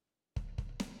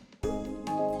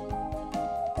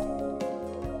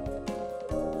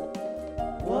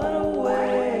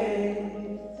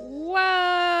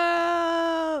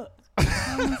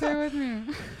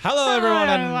Hello, everyone,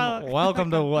 and welcome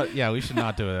to what... Yeah, we should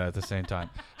not do it at the same time.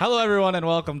 Hello, everyone, and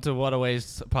welcome to What a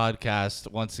Waste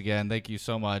podcast. Once again, thank you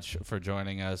so much for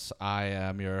joining us. I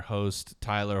am your host,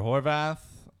 Tyler Horvath.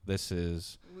 This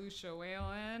is... Lucia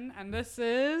Whalen, and this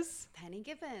is... Penny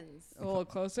Gibbons. A little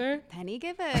closer. Penny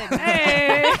Gibbons.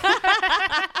 Hey!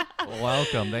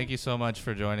 Welcome. Thank you so much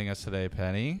for joining us today,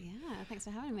 Penny. Yeah, thanks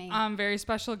for having me. Very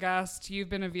special guest. You've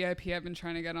been a VIP. I've been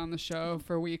trying to get on the show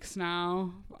for weeks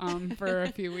now, for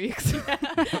a few weeks.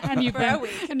 And you've been, a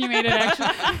week. And you made it actually...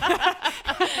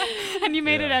 and you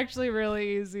made it actually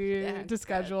really easy to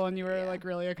schedule, and you were like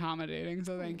really accommodating,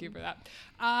 so thank you for that.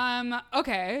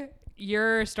 Okay.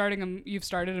 You've started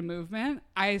a movement.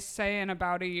 I say in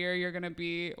about a year you're going to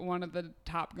be one of the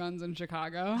top guns in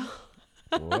Chicago.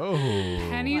 Whoa.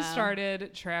 Penny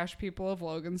started Trash People of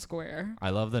Logan Square. I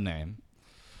love the name.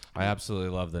 I absolutely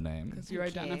love the name. Because you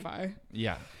identify.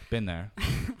 Yeah, been there.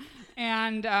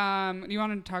 And you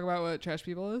want to talk about what Trash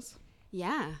People is?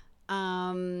 Yeah.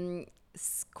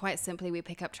 Quite simply, we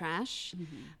pick up trash.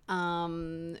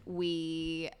 Mm-hmm.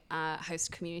 We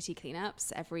host community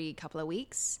cleanups every couple of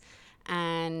weeks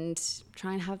and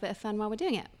try and have a bit of fun while we're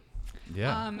doing it.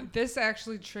 Yeah. This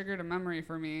actually triggered a memory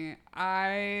for me.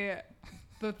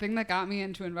 The thing that got me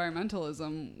into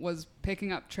environmentalism was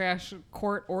picking up trash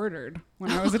court ordered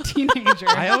when I was a teenager.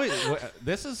 I'm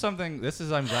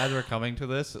glad we're coming to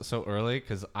this so early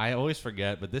because I always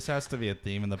forget, but this has to be a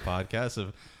theme in the podcast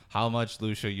of how much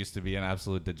Lucia used to be an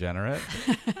absolute degenerate.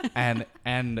 and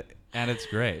it's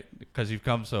great because you've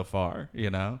come so far, you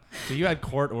know? So you had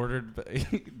court ordered,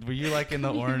 were you like in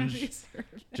the orange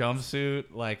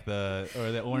jumpsuit, like the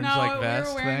orange like vest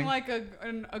we were wearing thing? like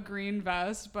a green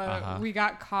vest, but we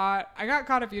got caught. I got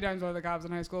caught a few times by the cops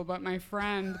in high school, but my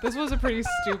friend, this was a pretty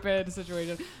stupid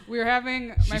situation. We were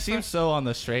having... She seems so on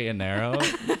the straight and narrow.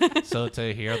 So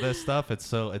to hear this stuff,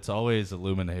 it's always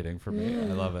illuminating for me.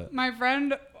 I love it. My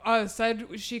friend... said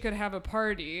she could have a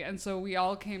party, and so we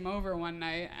all came over one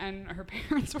night, and her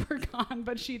parents were gone,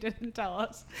 but she didn't tell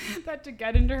us that to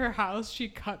get into her house she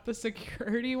cut the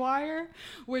security wire,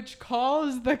 which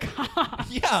calls the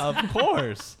cops. Yeah, of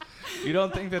course. You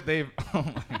don't think that they've... Oh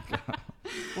my God.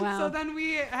 Wow. So then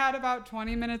we had about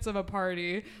 20 minutes of a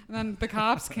party, and then the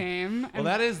cops came. Well,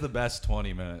 that is the best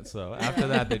 20 minutes, though. After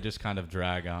that, they just kind of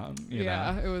drag on, you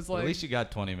know? It was But like... at least you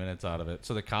got 20 minutes out of it.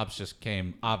 So the cops just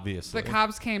came, obviously. The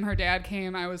cops came, her dad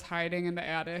came, I was hiding in the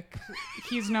attic.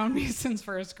 He's known me since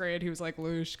first grade. He was like,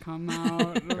 Lush, come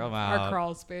out. Come out. Our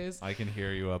crawl space. I can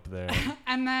hear you up there.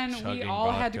 And then we Chugging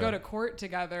all had to vodka. go to court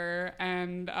together,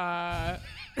 and...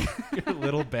 Your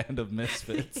little band of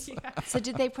misfits. So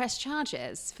did they press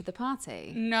charges for the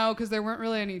party? No, because there weren't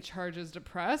really any charges to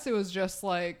press. It was just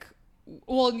like,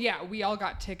 well, yeah, we all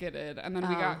got ticketed, and then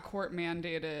we got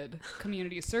court-mandated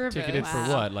community service. Ticketed for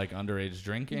what? Like underage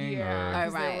drinking? Yeah. Or?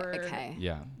 Oh, right. There were- Okay.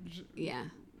 Yeah. Yeah.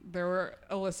 There were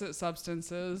illicit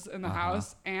substances in the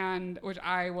house, and which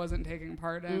I wasn't taking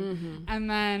part in. Mm-hmm. And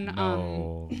then,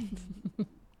 No.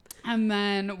 and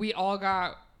then we all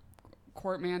got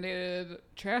court-mandated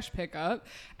trash pickup,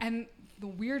 and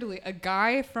weirdly, a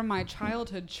guy from my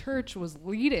childhood church was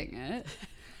leading it.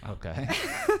 Okay.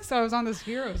 So I was on this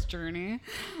hero's journey.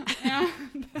 And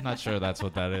I'm not sure that's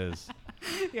what that is.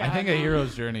 yeah, I think a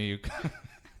hero's journey,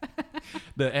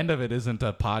 the end of it isn't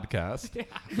a podcast.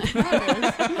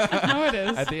 No, it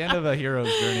is. At the end of a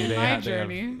hero's journey, they My have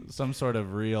journey. some sort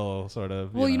of real sort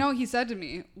of... Well, you know, he said to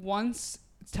me once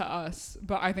to us,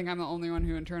 but I think I'm the only one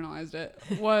who internalized it,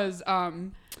 was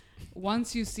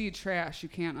once you see trash, you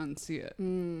can't unsee it.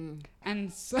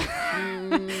 And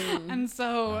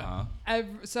so,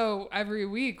 so every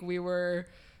week we were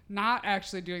not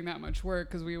actually doing that much work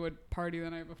because we would party the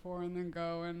night before and then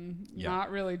go and not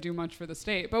really do much for the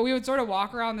state. But we would sort of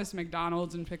walk around this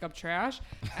McDonald's and pick up trash.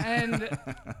 And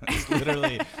it's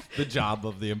literally the job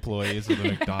of the employees of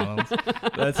the McDonald's.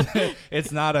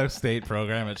 It's not a state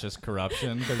program. It's just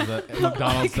corruption because the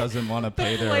McDonald's doesn't want to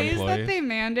pay their place employees. that they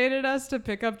mandated us to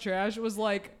pick up trash was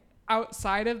like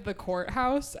outside of the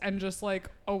courthouse and just like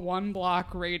a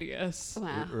 1-block radius.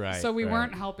 Wow. Right. So we right.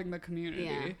 weren't helping the community.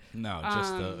 Yeah. No,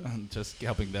 just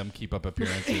helping them keep up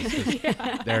appearances because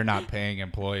they're not paying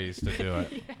employees to do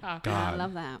it. Yeah. God. I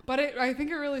love that. But I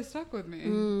think it really stuck with me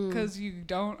because you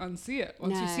don't unsee it.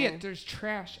 Once you see it, there's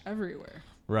trash everywhere.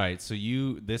 Right. So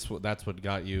that's what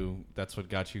got you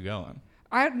going.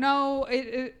 I know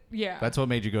yeah. That's what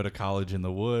made you go to college in the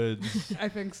woods. I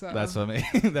think so.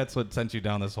 That's what sent you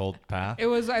down this whole path.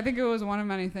 I think it was one of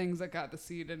many things that got the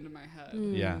seed into my head.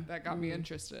 Yeah. That got me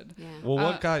interested. Yeah. Well,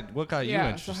 what got you yeah,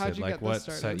 interested? so how'd you like get this what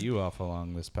started? set you off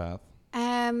along this path?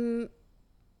 I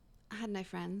had no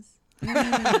friends.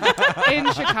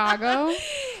 In Chicago.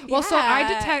 Well, so I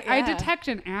yeah. detect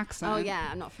an accent. Oh yeah,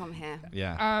 I'm not from here.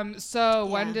 Yeah. So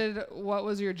Yeah. what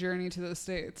was your journey to the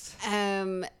States?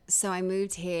 So I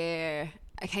moved here.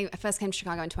 I first came to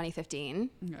Chicago in 2015,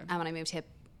 Okay. and I moved here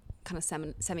kind of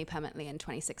semi-permanently in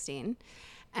 2016.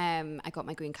 I got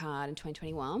my green card in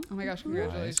 2021. Oh my gosh,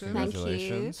 Nice. congratulations. Thank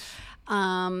Congratulations.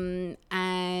 you.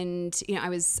 And I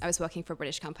was working for a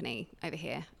British company over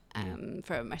here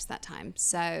for most of that time.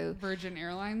 So Virgin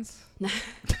Airlines.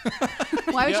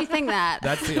 why would you think that?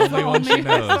 That's the only one she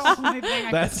knows. That's the only thing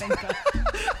I That's- could think of.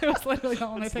 It was literally the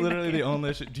only It's thing. literally the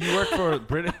only. Do you work for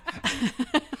British?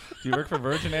 Do you work for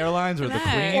Virgin Airlines or the No.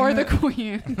 Queen? Or the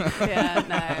Queen.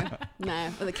 Yeah, no.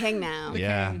 Or the king now.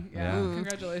 Yeah, King. yeah.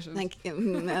 Congratulations. Thank you.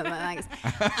 No, thanks.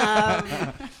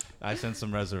 I sent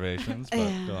some reservations, but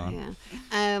go on.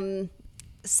 Yeah.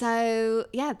 So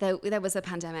yeah, there was a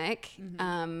pandemic,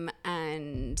 Mm-hmm.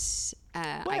 and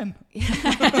When?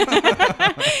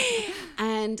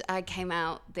 and I came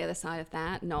out the other side of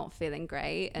that not feeling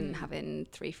great and having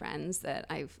 3 friends that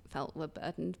I felt were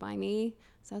burdened by me.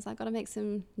 So I was like, got to make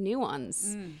some new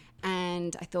ones.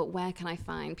 And I thought, where can I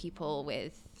find people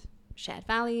with shared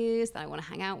values that I want to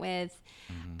hang out with?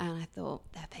 And I thought,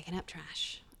 they're picking up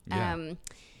trash. Yeah.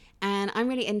 And I'm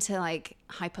really into like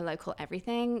hyper local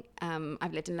everything.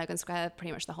 I've lived in Logan Square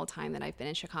pretty much the whole time that I've been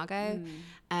in Chicago.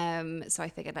 So I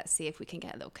figured, let's see if we can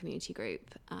get a little community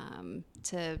group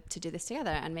to do this together,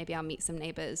 and maybe I'll meet some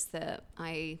neighbors that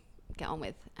I get on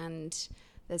with. And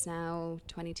there's now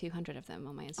 2,200 of them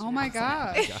on my Instagram. Oh my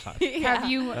god. Yeah. Have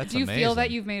you? That's Do you feel that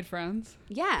amazing. you've made friends?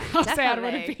 Yeah, How definitely. sad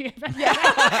would it be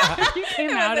if you came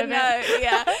out of it?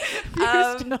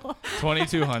 Yeah. Still.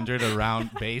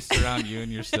 2,200 based around you, and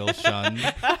you're still shunned.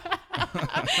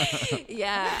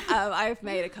 Yeah. I've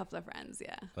made a couple of friends.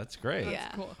 Yeah. That's great.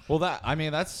 Yeah. Cool. Well,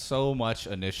 that's so much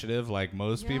initiative. Like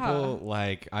most people,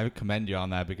 like I commend you on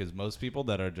that, because most people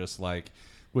that are just like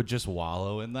would just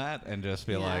wallow in that and just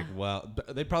be Yeah. like, well,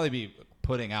 they'd probably be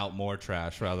putting out more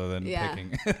trash rather than Yeah.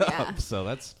 picking it Yeah. up. So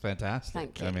that's fantastic.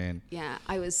 Thank you. I mean, yeah,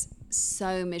 I was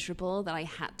so miserable that I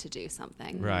had to do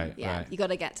something. Right, Yeah. right. You got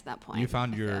to get to that point. you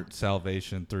found I your feel.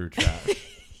 salvation through trash,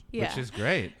 Yeah. which is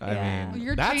great. Yeah. I mean,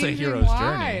 You're that's a changing hero's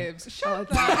lives. Shut Oh,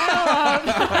 the hell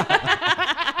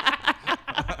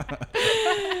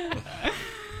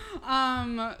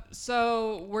up.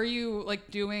 So were you like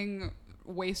doing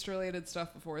waste related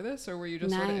stuff before this, or were you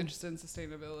just sort of No. interested in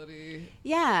sustainability?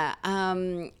 Yeah.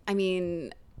 I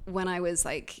mean, when I was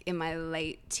like in my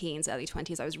late teens, early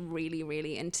 20s, I was really,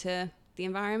 really into the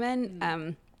environment.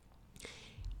 And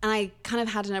I kind of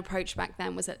had an approach back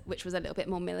then which was a little bit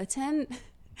more militant,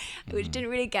 which didn't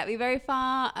really get me very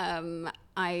far.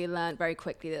 I learned very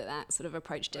quickly that sort of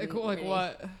approach didn't Like really-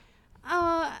 what?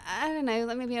 Oh, I don't know.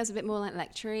 Like maybe I was a bit more like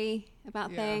lectury about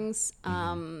Yeah. things.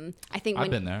 I think I've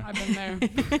been there. I've been there.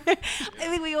 I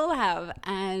think we all have.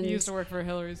 And You used to work for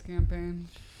Hillary's campaign.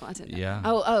 well, I don't know. Yeah.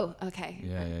 Oh, okay.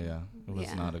 Yeah. It was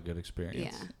Yeah. not a good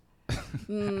experience.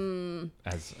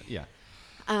 Yeah.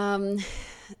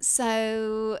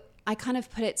 So I kind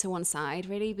of put it to one side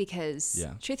really because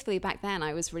Yeah. truthfully back then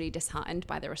I was really disheartened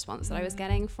by the response that I was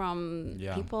getting from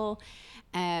Yeah. people,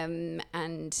 and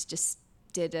just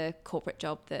did a corporate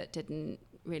job that didn't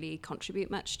really contribute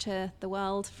much to the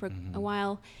world for a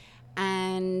while.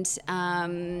 And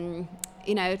now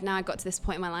I got to this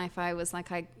point in my life, I was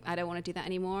like, I don't want to do that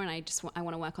anymore, and I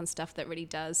want to work on stuff that really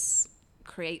does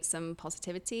create some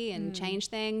positivity and change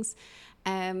things.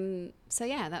 So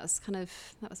yeah, that was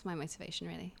my motivation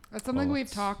really. That's something Oh, we've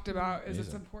that's talked about. Is it's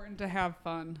amazing. important to have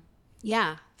fun.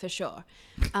 Yeah, for sure.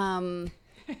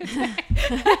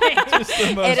 Just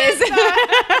the most, It is.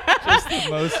 just the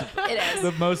most, It is.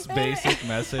 the most basic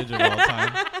message of all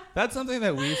time. That's something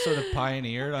that we've sort of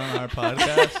pioneered on our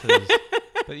podcast, is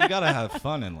that you gotta have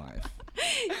fun in life.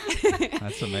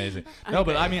 That's amazing. No,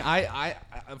 but I mean, I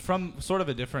from sort of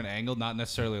a different angle, not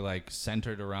necessarily like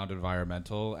centered around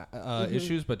environmental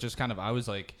issues, but just kind of, I was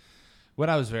like, when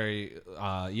I was very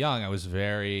young, I was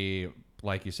very,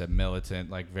 like you said, militant,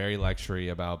 like very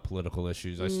lectury about political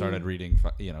issues. I started reading,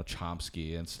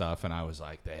 Chomsky and stuff, and I was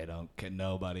like,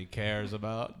 nobody cares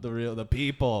about the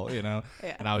people, Yeah.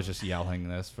 And I was just yelling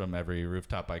this from every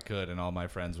rooftop I could, and all my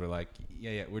friends were like,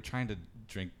 yeah, we're trying to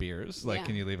drink beers. Like, Yeah.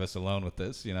 can you leave us alone with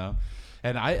this,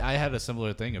 And I had a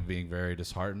similar thing of being very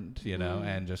disheartened,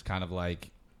 and just kind of like,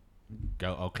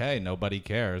 go, okay, nobody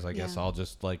cares. I guess Yeah. I'll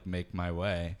just like make my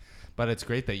way. But it's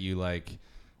great that you like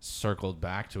circled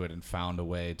back to it and found a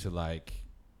way to like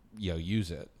use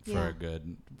it for Yeah. a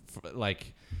good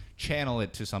like channel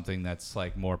it to something that's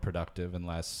like more productive and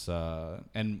less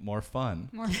and more fun.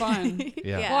 More fun.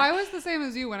 Yeah. Well, I was the same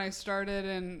as you when I started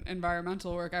in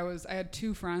environmental work. I had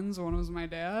 2 friends. One was my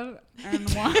dad, and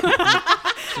one.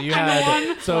 So you had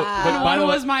Wow. but by one the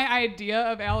way, was my idea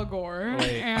of Al Gore.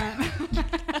 Wait. And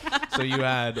so you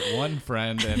had one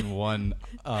friend and one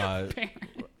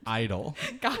idol.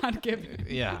 God given.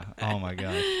 Yeah. Oh my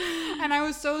gosh. And I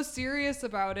was so serious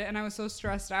about it, and I was so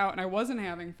stressed out, and I wasn't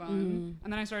having fun.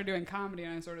 And then I started doing comedy,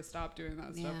 and I sort of stopped doing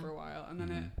that stuff for a while. And then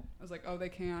I was like, oh, they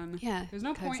can. Yeah. There's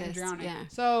no point in coexist, drowning. yeah.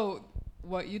 So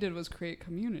what you did was create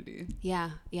community. Yeah.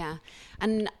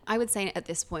 And I would say at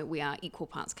this point we are equal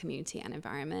parts community and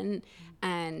environment.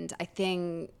 And I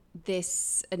think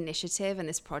this initiative and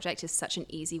this project is such an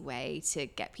easy way to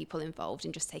get people involved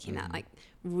in just taking that like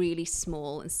really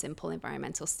small and simple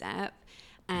environmental step.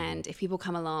 And if people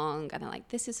come along and they're like,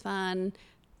 this is fun.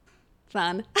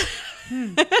 Gotta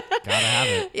have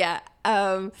it. Yeah.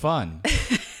 Fun.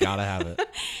 Gotta have it.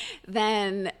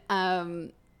 Then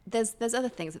there's other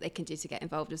things that they can do to get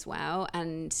involved as well.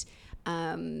 And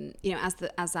you know,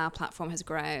 as our platform has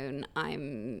grown,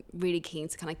 I'm really keen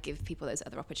to kind of give people those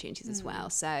other opportunities as well.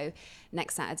 So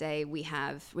next Saturday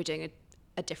we're doing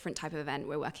a different type of event.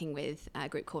 We're working with a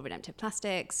group called Redemptive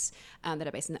Plastics that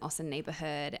are based in the Austin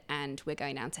neighborhood, and we're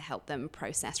going down to help them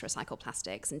process recycled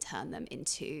plastics and turn them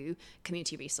into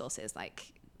community resources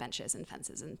like benches and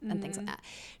fences and things like that.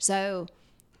 So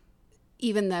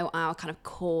even though our kind of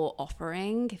core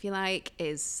offering, if you like,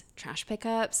 is trash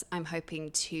pickups, I'm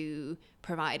hoping to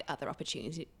provide other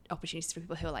opportunities for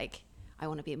people who are like, I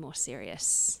want to be a more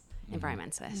serious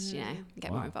environmentalist, you know,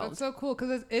 get more involved. That's so cool,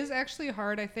 because it is actually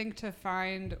hard, I think, to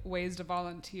find ways to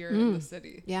volunteer in the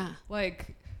city. Yeah.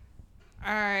 Like,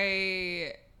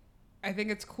 I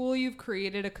think it's cool you've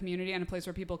created a community and a place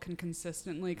where people can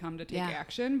consistently come to take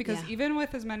action, because even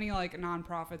with as many like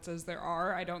nonprofits as there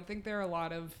are, I don't think there are a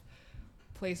lot of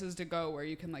places to go where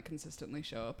you can like consistently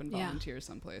show up and volunteer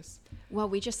someplace. Well,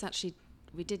 we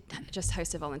did just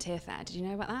host a volunteer fair. Did you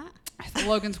know about that? The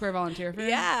Logan Square Volunteer Fair?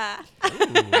 Yeah.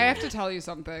 I have to tell you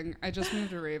something. I just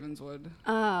moved to Ravenswood.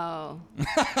 Oh.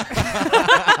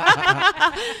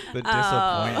 The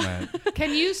disappointment.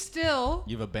 Can you still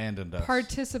You've abandoned us.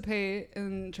 participate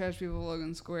in Trash People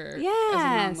Logan Square as a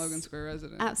Yes. non-Logan Square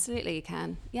resident? Absolutely, you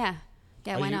can. Yeah.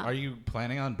 Yeah, why not? Are you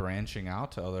planning on branching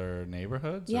out to other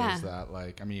neighborhoods? Yeah. Or is that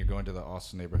like, I mean, you're going to the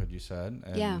Austin neighborhood, you said.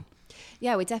 And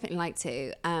Yeah, we'd definitely like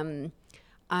to.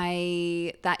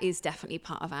 That is definitely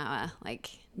part of our like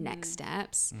next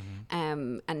steps.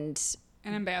 And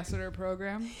An ambassador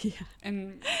program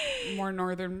in more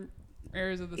northern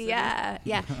areas of the city.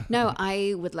 yeah. No,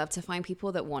 I would love to find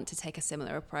people that want to take a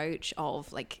similar approach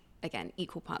of like, again,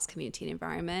 equal parts community and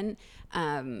environment,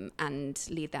 and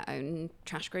lead their own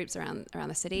trash groups around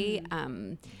the city.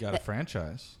 you got a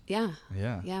franchise. Yeah,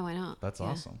 Yeah. why not? That's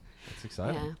awesome. That's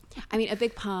exciting. Yeah, I mean, a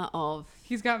big part of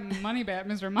He's got money back,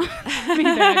 Mr. Money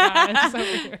Bag guys over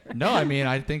here. No, I mean,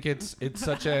 I think it's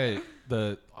such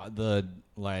the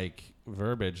like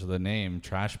verbiage, the name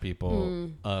trash people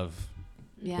of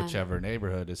whichever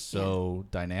neighborhood is so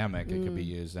dynamic. It could be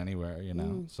used anywhere, you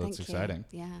know, so it's exciting.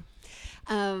 Yeah.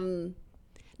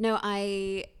 No,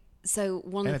 so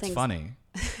one And of the it's things. funny,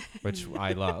 which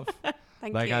I love.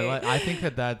 Thank Like you. I think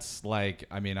that's like,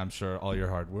 I mean, I'm sure all your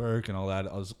hard work and all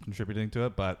that was contributing to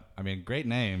it, but I mean, great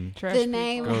name. Trash The People.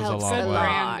 name Goes a helps long a way.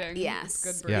 lot. Branding. Yes.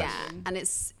 It's good Yes. branding. And it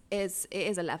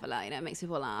is a leveler, you know, it makes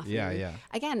people laugh. Yeah, And yeah.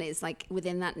 Again, it's like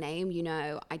within that name, you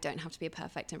know, I don't have to be a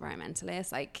perfect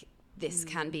environmentalist. Like this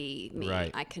can be me.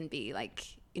 Right. I can be like,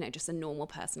 you know, just a normal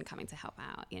person coming to help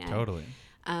out, you know. Totally.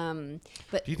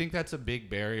 But Do you think that's a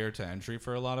big barrier to entry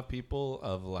for a lot of people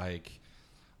of like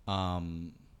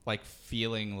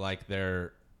feeling like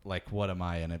they're like, what am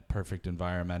I, a perfect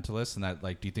environmentalist? And that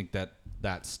like, do you think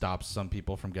that stops some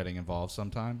people from getting involved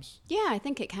sometimes? yeah, I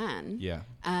think it can. Yeah.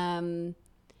 And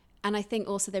I think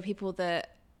also there are people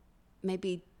that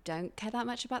maybe don't care that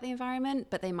much about the environment,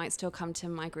 but they might still come to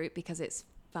my group because it's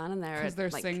fun and Because they're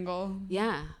like, single.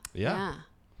 Yeah. Yeah.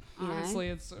 You know? Honestly,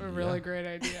 it's a really great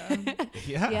idea.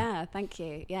 Yeah. Yeah, thank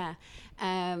you. Yeah.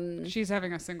 She's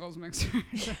having a singles mixer.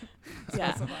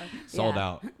 Yeah. Sold Yeah.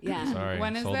 out. Yeah. Sorry.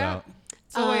 When is sold that? out.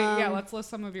 So wait, let's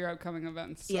list some of your upcoming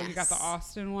events. So you got the Yes.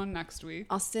 Austin one next week.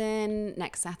 Austin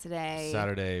next Saturday.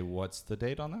 Saturday, what's the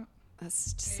date on that?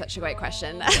 That's just such a great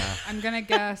question. Yeah. I'm gonna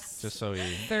guess Just so you.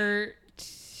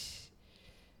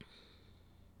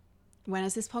 When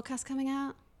is this podcast coming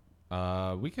out?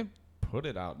 We could put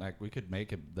it out next. We could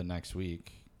make it the next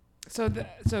week. So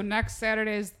next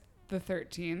Saturday is the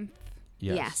 13th.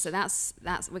 Yes. Yeah, so that's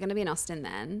we're going to be in Austin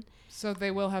then. So they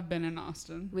will have been in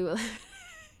Austin. We will.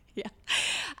 Yeah.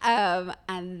 And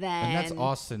then And that's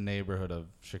Austin neighborhood of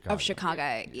Chicago. Of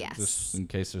Chicago, yes. Just in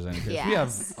case there's any. Yes. We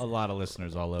have a lot of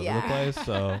listeners all over the place,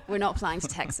 so We're not flying to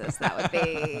Texas. That would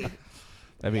be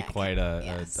that'd be quite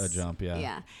a jump.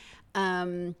 Yeah.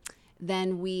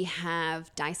 Then we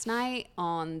have Dice Night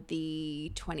on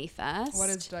the 21st.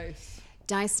 What is dice?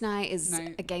 Dice Night is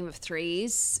a game of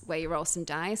threes where you roll some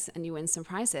dice and you win some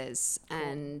prizes. Cool.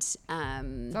 And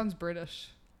sounds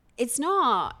British. It's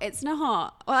not.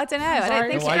 Well, I don't know. I don't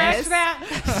think it is. That.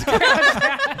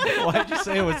 Why'd you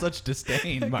say it with such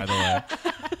disdain, by the way?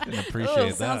 Didn't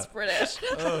appreciate that. Sounds British.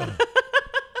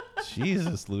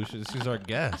 Jesus, Lucia, she's our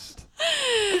guest.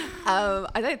 I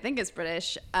don't think it's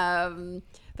British.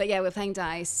 But yeah, we're playing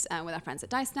dice with our friends at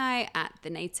Dice Night at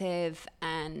the Native,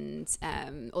 and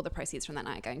all the proceeds from that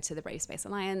night are going to the Brave Space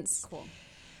Alliance. Cool.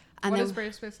 And what does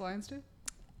Brave Space Alliance do?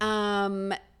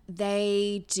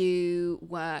 They do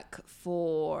work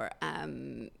for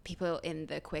people in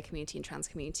the queer community and trans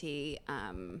community.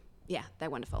 Yeah, they're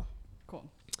wonderful. Cool.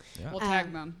 Yeah. We'll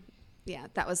tag them. Yeah,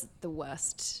 that was the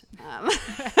worst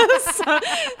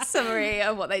summary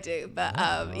of what they do. But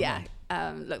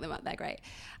look them up. They're great.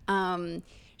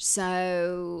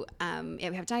 So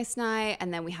we have Dice Night,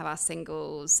 and then we have our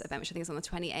singles event, which I think is on the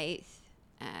 28th.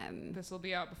 This will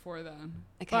be out before then.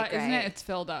 Okay, but great. Isn't it? It's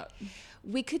filled up.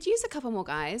 We could use a couple more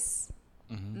guys.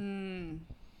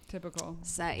 Typical.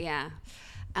 So yeah.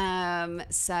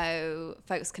 So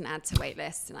folks can add to wait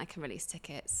lists, and I can release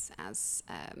tickets as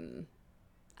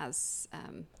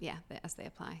they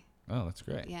apply. Oh, that's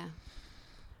great. Yeah.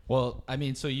 Well, I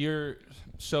mean, so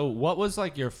what was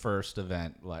like your first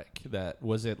event like? That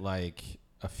was it like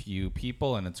a few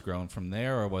people and it's grown from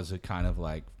there, or was it kind of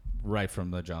like right from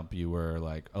the jump you were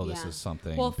like, oh, this is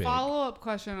something big? Follow-up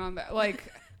question on that,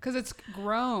 like, because it's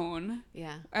grown.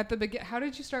 Yeah. At the beginning, how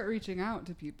did you start reaching out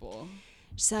to people?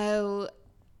 So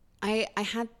I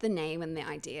had the name and the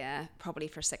idea probably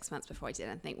for 6 months before I did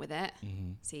anything with it.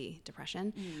 Mm-hmm. See,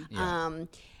 depression. Mm. Yeah.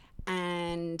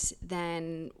 And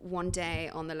then one day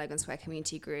on the Logan Square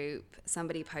community group,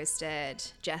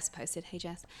 Jess posted, hey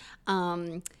Jess,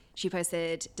 she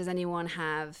posted, does anyone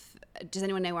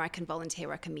know where I can volunteer,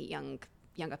 where I can meet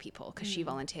younger people? Because she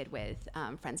volunteered with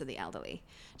Friends of the Elderly.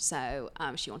 So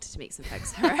she wanted to meet some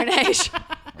folks her own age.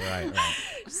 Right.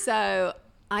 So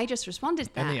I just responded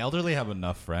to that. And the elderly have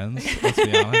enough friends, let's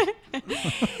be honest.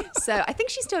 So I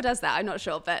think she still does that. I'm not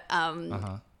sure, but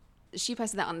she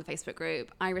posted that on the Facebook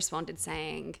group. I responded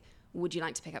saying, would you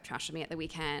like to pick up trash for me at the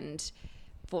weekend?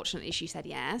 Fortunately, she said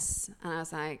yes. And I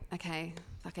was like, okay,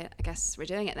 fuck it. I guess we're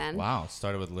doing it then. Wow.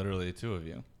 Started with literally two of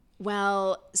you.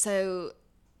 Well, so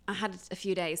I had a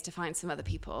few days to find some other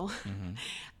people.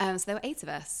 Mm-hmm. So there were 8 of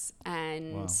us.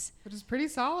 And wow. Which is pretty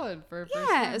solid for a first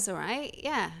Yeah, time. it was all right.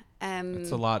 Yeah.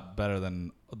 It's a lot better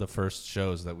than the first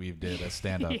shows that we did as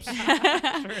stand-ups.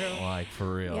 True. Like,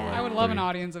 for real. Yeah. Like, I would love an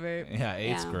audience of 8. Yeah,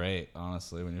 8's great,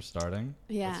 honestly, when you're starting.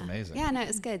 Yeah. It's amazing. Yeah, no,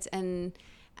 it's good. And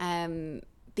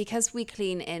because we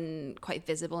clean in quite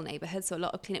visible neighborhoods, so a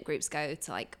lot of cleanup groups go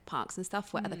to like parks and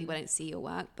stuff where other people don't see your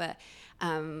work, but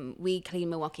we clean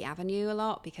Milwaukee Avenue a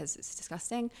lot because it's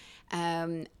disgusting.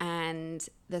 And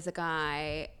there's a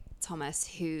guy, Thomas,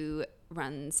 who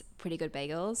runs Pretty Good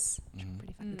Bagels, which are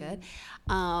pretty fucking good.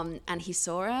 And he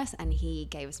saw us and he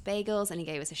gave us bagels and he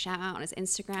gave us a shout out on his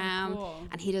Instagram. Oh, cool.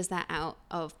 And he does that out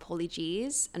of Paulie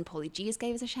G's, and Paulie G's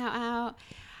gave us a shout out.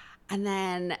 And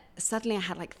then suddenly I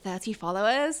had like 30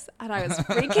 followers and I was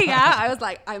freaking out. I was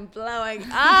like, I'm blowing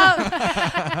up.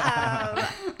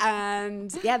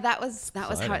 And yeah, that was how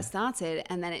it started.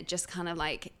 And then it just kind of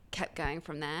like kept going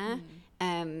from there.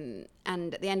 And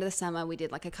at the end of the summer, we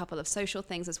did like a couple of social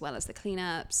things as well as the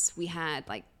cleanups. We had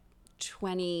like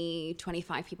 20,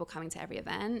 25 people coming to every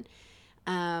event.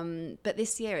 But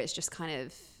this year it's just kind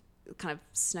of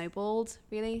snowballed,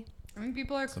 really. I think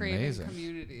people are craving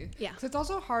community. Yeah. So it's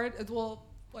also hard,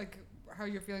 like how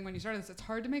you're feeling when you started this, it's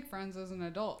hard to make friends as an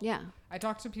adult. Yeah. I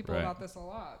talk to people about this a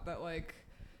lot, that like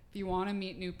if you want to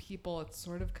meet new people, it's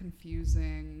sort of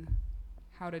confusing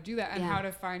how to do that and how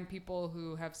to find people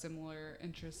who have similar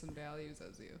interests and values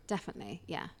as you. Definitely,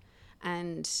 yeah.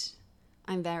 And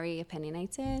I'm very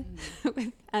opinionated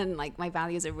and like my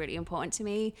values are really important to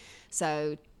me.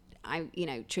 So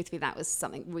truthfully, that was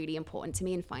something really important to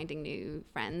me in finding new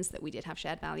friends that we did have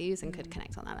shared values and could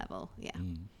connect on that level. Yeah.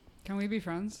 Can we be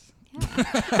friends? Yeah.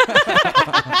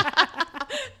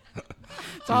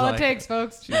 That's all it takes,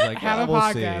 folks. She's like, have a we'll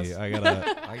podcast. See.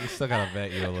 I still gotta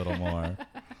vet you a little more.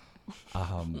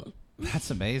 That's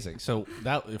amazing. So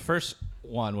the first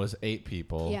one was 8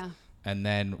 people. Yeah. And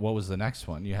then what was the next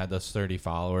one? You had those 30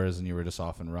 followers and you were just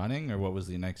off and running, or what was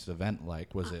the next event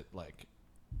like? Was it like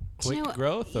quick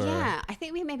growth? Or? Yeah, I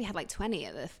think we maybe had like 20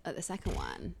 at the second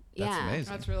one. That's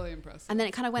amazing. That's really impressive. And then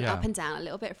it kind of went up and down a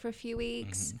little bit for a few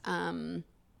weeks. And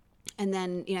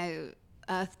then, you know,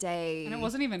 Earth Day. And it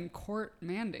wasn't even court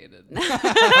mandated.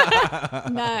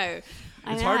 No.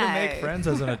 It's hard to make friends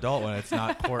as an adult when it's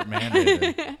not court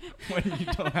mandated. When you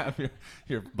don't have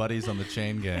your buddies on the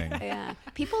chain gang. Yeah.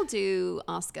 People do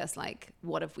ask us, like,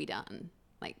 what have we done?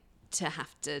 Like, to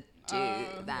have to do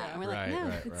that. Yeah. And we're like, Right, no,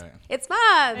 right. it's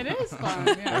fun. It is fun.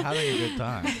 We're Yeah. having a good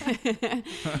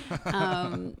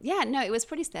time. Yeah, no, it was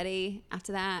pretty steady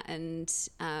after that. And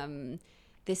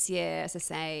this year, as I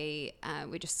say,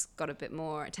 we just got a bit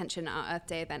more attention at our Earth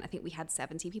Day event. I think we had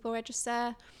 70 people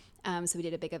register. So we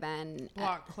did a big event.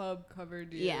 What club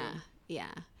covered you?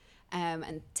 Yeah.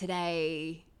 And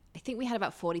today, I think we had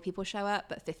about 40 people show up,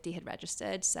 but 50 had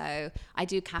registered. So I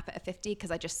do cap it at 50 because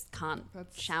I just can't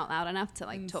shout loud enough to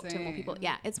like talk to more people.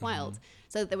 Yeah, it's wild.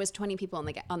 So there was 20 people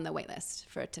on the wait list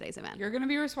for today's event. You're going to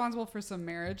be responsible for some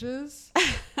marriages,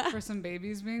 for some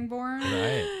babies being born.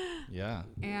 Right. Yeah.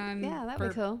 And Yeah, that'd for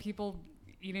be cool. people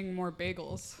eating more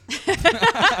bagels.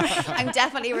 I'm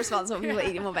definitely responsible for people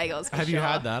eating more bagels. Have you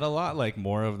had that a lot? Like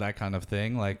more of that kind of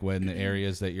thing? Like when the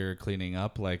areas that you're cleaning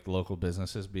up, like local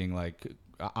businesses being like,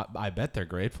 I bet they're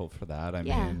grateful for that. I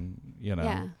mean, you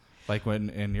know, like when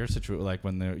in your situation, like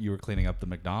when you were cleaning up the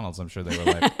McDonald's, I'm sure they were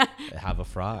like, have a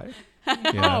fry.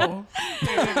 You know?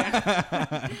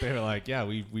 They were like, yeah,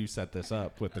 we've set this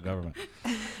up with the government.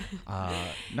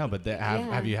 No, but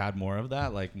have you had more of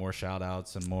that? Like more shout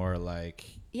outs and more like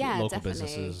local definitely.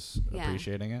 businesses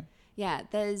appreciating it? Yeah,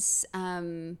 there's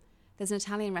an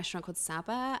Italian restaurant called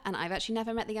Saba, and I've actually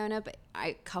never met the owner, but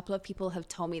a couple of people have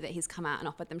told me that he's come out and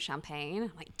offered them champagne.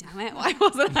 I'm like, damn it, why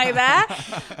wasn't I there?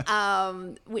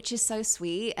 Which is so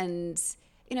sweet. And,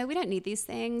 you know, we don't need these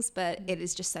things, but it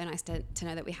is just so nice to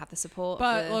know that we have the support.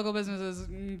 But local businesses,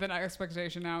 the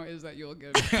expectation now is that you'll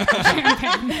give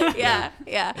champagne. Yeah.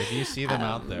 If you see them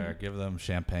out there, give them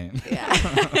champagne.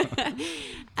 Yeah.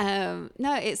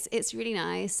 No, it's really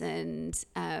nice. And,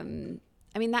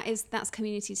 I mean, that's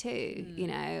community too, you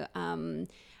know, and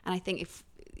I think if,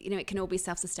 you know, it can all be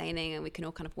self-sustaining and we can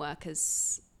all kind of work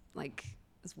as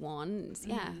one.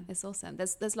 It's awesome.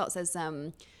 There's lots. There's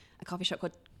a coffee shop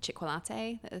called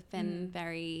Cioccolate that have been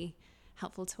very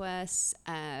helpful to us.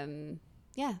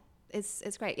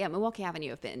 It's great. Yeah, Milwaukee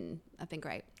Avenue have been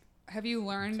great. Have you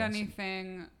learned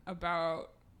anything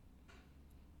about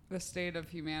the state of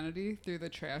humanity through the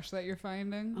trash that you're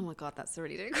finding? Oh my God, that's a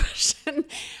really good question.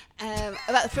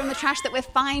 From the trash that we're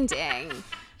finding.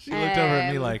 She looked over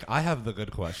at me like, I have the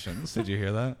good questions. Did you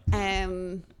hear that? I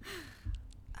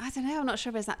don't know. I'm not sure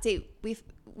if it's that deep.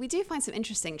 We do find some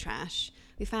interesting trash.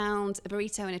 We found a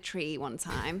burrito in a tree one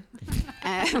time.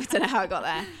 I don't know how it got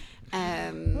there.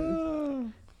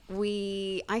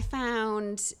 I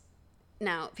found.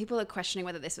 Now people are questioning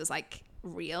whether this was like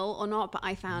real or not, but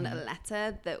I found a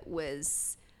letter that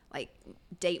was like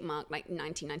date marked like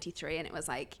 1993, and it was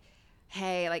like,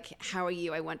 hey, like, how are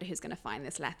you? I wonder who's going to find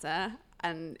this letter.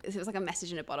 And it was like a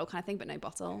message in a bottle kind of thing, but no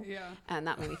bottle. Yeah. And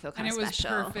that made me feel kind of special.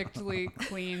 And it was perfectly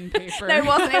clean paper. No, it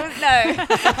wasn't. It was,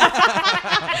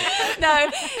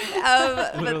 no.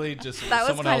 No. Literally just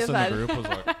someone else in the group was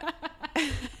like,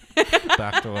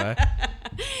 backed away.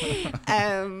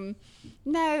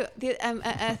 No,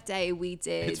 at Earth Day we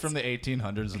did. It's from the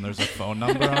 1800s and there's a phone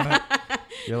number on it.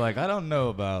 You're like, I don't know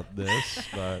about this,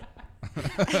 but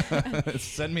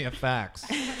send me a fax.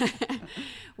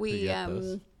 We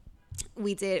had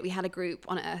a group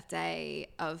on Earth Day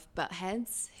of butt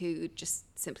heads who just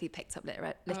simply picked up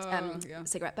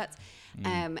cigarette butts.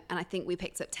 And I think we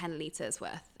picked up 10 liters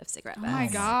worth of cigarette butts. Oh my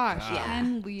gosh. Yeah.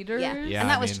 10 liters? Yeah. And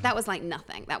that was like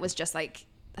nothing. That was just like,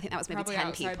 I think that was maybe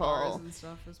 10 people. Bars and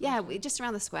stuff Just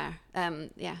around the square. By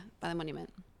the monument.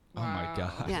 Wow. Oh my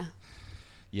God. Yeah.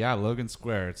 Yeah, Logan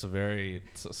Square. It's a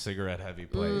cigarette-heavy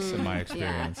place in my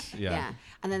experience. Yeah.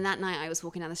 And then that night I was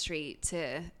walking down the street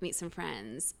to meet some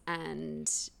friends,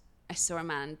 and I saw a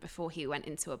man before he went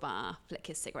into a bar flick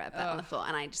his cigarette butt on the floor,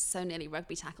 and I just so nearly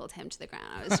rugby tackled him to the ground.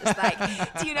 I was just like,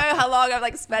 do you know how long I've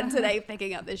like spent today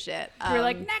picking up this shit? We're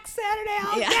like, next Saturday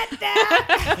I'll get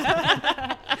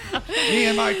that. Me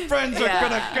and my friends are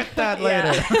gonna get that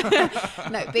later.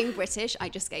 No, being British, I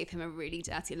just gave him a really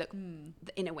dirty look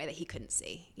in a way that he couldn't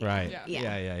see. Right.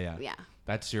 Yeah.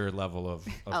 That's your level of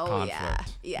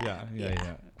conflict. Yeah.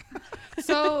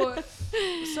 So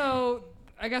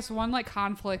I guess one like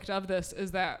conflict of this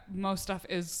is that most stuff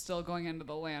is still going into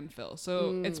the landfill.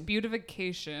 So it's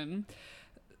beautification.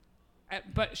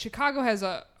 But Chicago has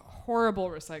a horrible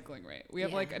recycling rate. We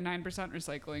have like a 9%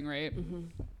 recycling rate.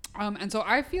 And so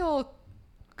I feel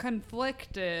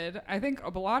conflicted. I think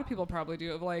a lot of people probably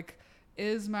do. Of like,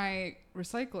 is my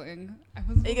recycling? I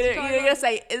wasn't You're gonna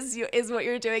say, is what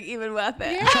you're doing even worth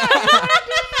it? Yeah.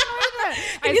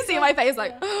 Can you see my face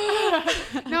like?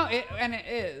 No, it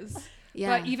is.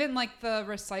 Yeah. But even like the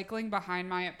recycling behind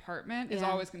my apartment is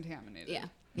always contaminated. Yeah.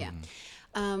 Yeah.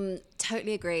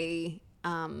 Totally agree.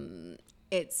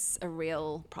 It's a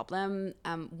real problem.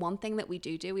 One thing that we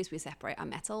do is we separate our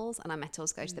metals, and our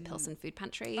metals go to the Pilsen Food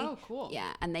Pantry. Oh, cool.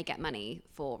 Yeah, and they get money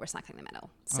for recycling the metal.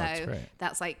 So that's great.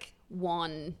 that's like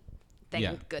one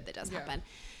thing good that does happen.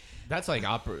 That's like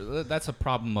that's a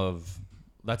problem of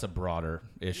that's a broader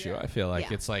issue. I feel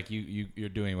like it's like you're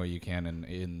doing what you can,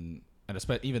 and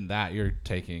especially even that you're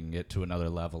taking it to another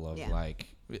level of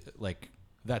like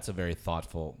that's a very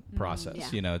thoughtful process. Yeah.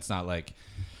 You know, it's not like.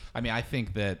 I mean, I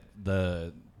think that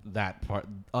that part,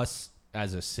 us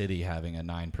as a city having a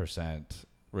 9%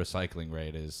 recycling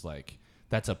rate is like,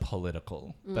 that's a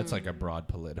political, that's like a broad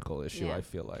political issue. Yeah. I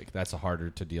feel like that's harder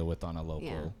to deal with on a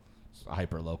local,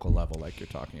 hyper local level, like you're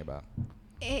talking about.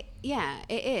 It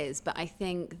is. But I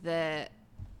think that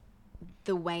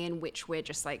the way in which we're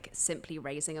just like simply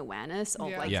raising awareness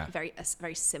of a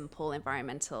very simple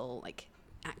environmental like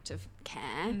act of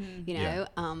care, you know,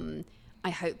 I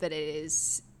hope that it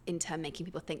is in turn making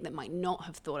people think that might not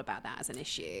have thought about that as an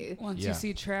issue. Once you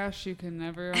see trash, you can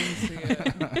never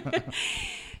unsee it.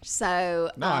 So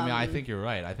no, I mean, I think you're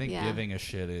right. I think giving a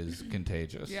shit is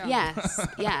contagious. Yeah. Yes,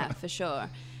 yeah, for sure.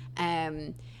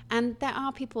 And there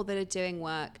are people that are doing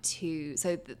work to.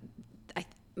 So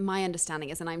my understanding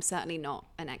is, and I'm certainly not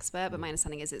an expert, but my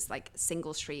understanding is it's like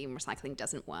single stream recycling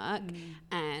doesn't work,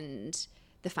 and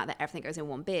the fact that everything goes in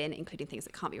one bin, including things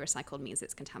that can't be recycled, means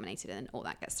it's contaminated and all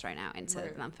that gets thrown out into the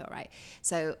landfill, right?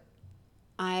 So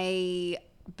I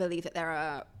believe that there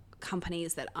are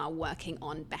companies that are working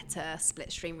on better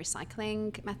split stream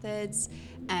recycling methods.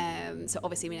 So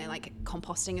obviously, you know, like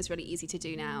composting is really easy to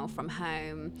do now from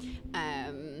home.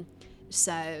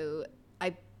 So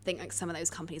I think like some of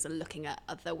those companies are looking at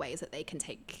other ways that they can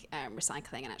take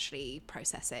recycling and actually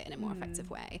process it in a more effective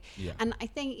way. Yeah. And I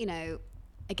think, you know,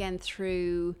 again,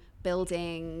 through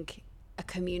building a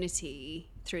community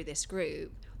through this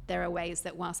group, there are ways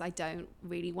that whilst I don't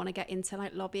really want to get into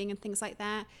like lobbying and things like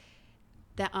that,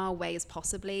 there are ways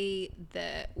possibly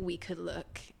that we could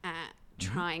look at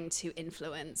trying to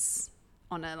influence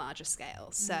on a larger scale.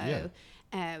 So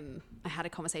I had a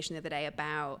conversation the other day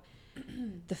about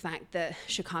the fact that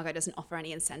Chicago doesn't offer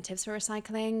any incentives for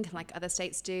recycling like other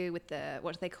states do with the,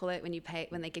 what do they call it when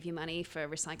they give you money for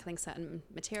recycling certain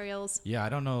materials? Yeah, I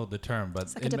don't know the term,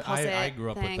 but like I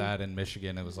grew up with that in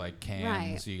Michigan. It was like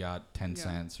cans, you got 10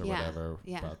 cents or whatever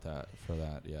about that for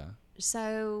that. Yeah.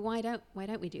 So why don't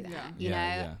we do that? You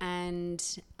know? And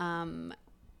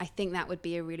I think that would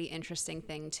be a really interesting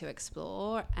thing to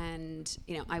explore. And,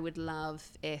 you know, I would love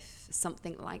if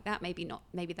something like that, maybe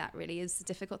that really is a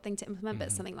difficult thing to implement,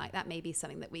 but something like that may be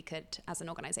something that we could, as an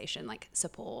organization, like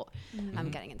support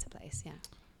getting into place. Yeah.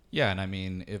 Yeah. And I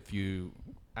mean,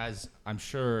 I'm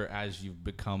sure as you've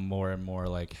become more and more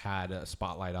like had a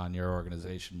spotlight on your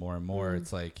organization more and more,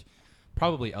 it's like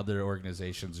probably other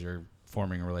organizations you're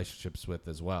forming relationships with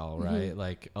as well, right?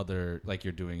 Like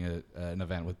you're doing an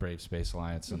event with Brave Space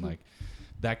Alliance and like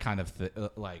that kind of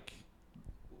like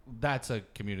that's a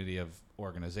community of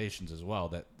organizations as well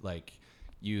that like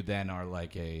you then are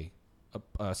like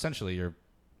essentially you're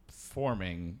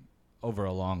forming over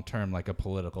a long term like a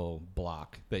political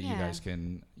block that you guys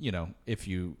can, you know, if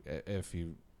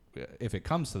it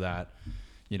comes to that,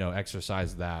 you know,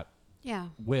 exercise that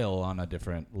will on a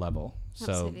different level.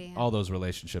 Absolutely, so all those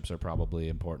relationships are probably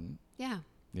important. Yeah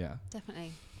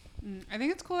Definitely. I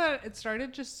think it's cool that it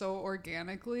started just so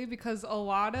organically, because a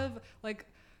lot of like,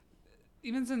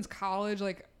 even since college,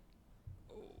 like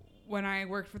when I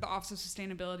worked for the Office of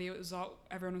Sustainability,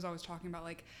 everyone was always talking about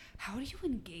like, how do you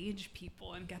engage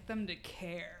people and get them to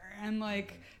care? And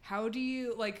like, how do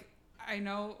you like, I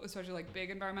know, especially like big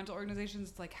environmental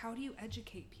organizations, it's like, how do you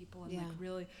educate people and like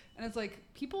really, and it's like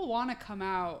people want to come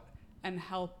out and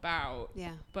help out,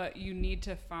 but you need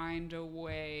to find a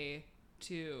way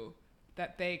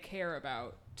that they care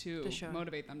about to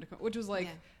motivate them to come, which was like,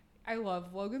 I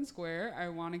love Logan Square. I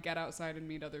want to get outside and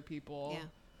meet other people.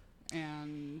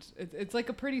 And it's like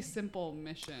a pretty simple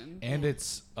mission. And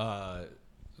it's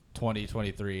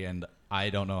 2023 and I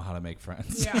don't know how to make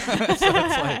friends. Yeah. So it's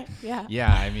like,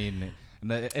 I mean,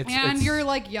 it's you're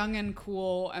like young and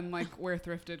cool and like wear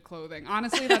thrifted clothing.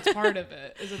 Honestly, that's part of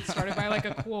it. Is it started by like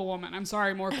a cool woman? I'm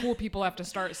sorry, more cool people have to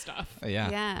start stuff.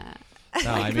 Yeah.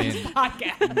 No, I mean,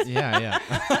 podcast.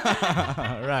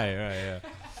 Right.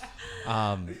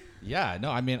 No,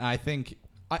 I mean, I think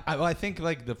I think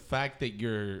like the fact that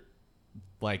you're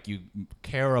like you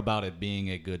care about it being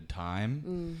a good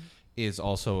time is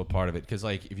also a part of it. Because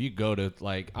like if you go to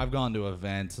like I've gone to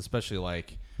events, especially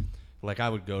like I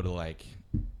would go to like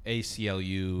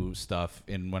ACLU stuff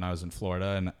when I was in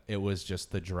Florida, and it was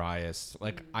just the driest.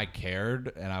 Like I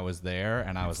cared and I was there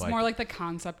and I was It's like more like the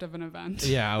concept of an event.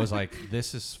 Yeah, I was like,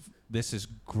 this is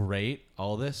great.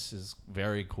 All this is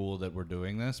very cool that we're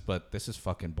doing this, but this is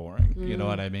fucking boring. You know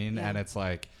what I mean? Yeah. And it's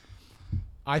like,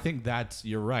 I think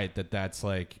you're right, that's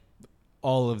like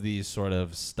all of these sort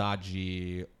of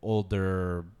stodgy,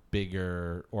 older,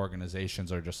 bigger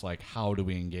organizations are just like, how do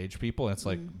we engage people? And it's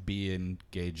like, be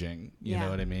engaging. You know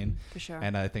what I mean? For sure.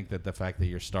 And I think that the fact that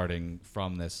you're starting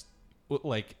from this,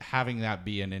 like having that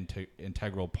be an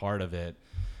integral part of it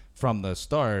from the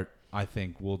start, I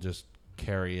think will just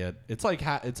carry it. It's like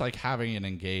having an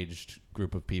engaged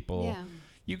group of people. Yeah.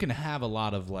 You can have a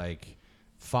lot of like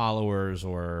followers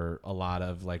or a lot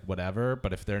of like whatever,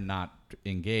 but if they're not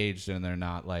engaged and they're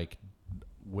not like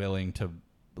willing to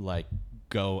like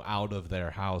go out of their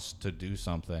house to do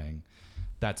something,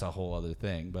 that's a whole other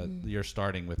thing. But you're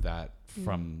starting with that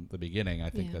from the beginning. I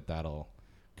think that'll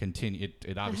continue.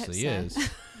 It obviously is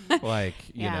like,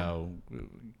 you know,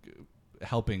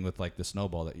 helping with like the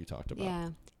snowball that you talked about. Yeah.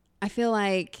 I feel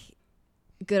like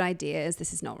good ideas,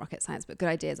 this is not rocket science, but good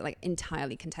ideas are like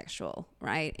entirely contextual,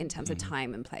 right? In terms of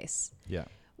time and place. Yeah.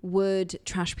 Would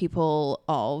trash people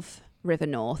of River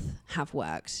North have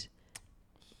worked?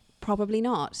 Probably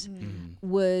not.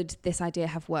 Would this idea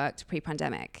have worked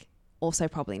pre-pandemic? Also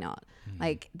probably not.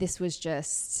 Like this was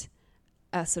just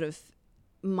a sort of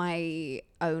my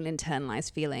own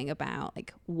internalized feeling about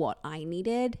like what I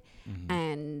needed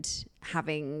and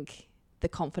having the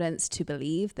confidence to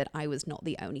believe that I was not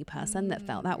the only person that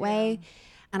felt that way.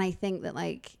 And I think that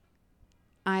like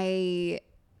I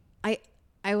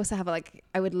also have like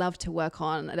I would love to work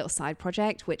on a little side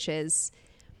project, which is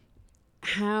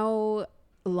how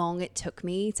long it took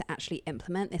me to actually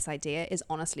implement this idea is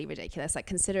honestly ridiculous. Like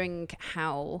considering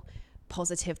how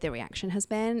positive the reaction has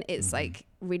been, it's like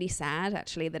really sad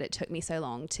actually that it took me so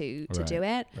long to do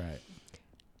it. Right.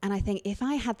 And I think if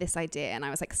I had this idea and I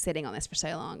was like sitting on this for so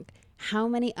long, how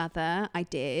many other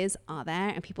ideas are there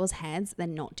in people's heads they're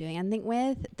not doing anything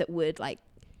with that would like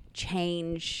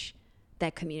change their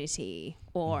community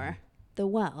or the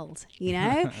world, you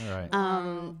know?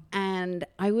 Right. And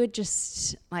I would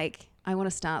just like, I want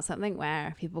to start something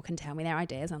where people can tell me their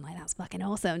ideas. I'm like, that's fucking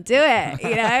awesome. Do it,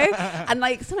 you know? And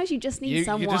like, sometimes you just need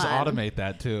someone. You just automate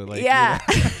that too. Like, yeah.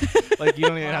 You know, like you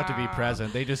don't even have to be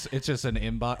present. It's just an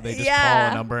inbox. They just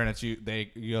call a number and it's you.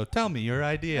 You go, tell me your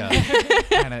idea.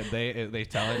 And they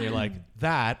tell it and you're like,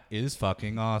 that is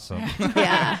fucking awesome.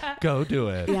 Yeah. Go do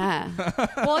it. Yeah.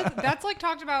 Well, that's like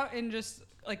talked about in just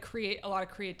like a lot of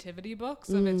creativity books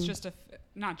of it's just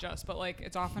not just, but like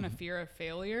it's often a fear of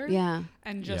failure. Yeah.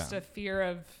 And just a fear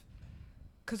of,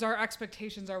 because our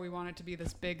expectations are we want it to be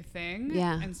this big thing.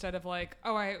 Yeah. Instead of like,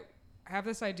 oh, I have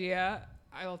this idea,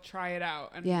 I'll try it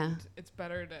out. And it's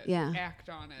better to act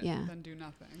on it than do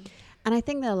nothing. And I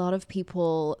think that a lot of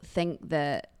people think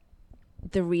that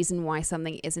the reason why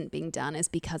something isn't being done is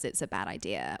because it's a bad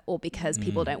idea or because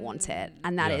people don't want it.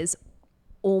 And that is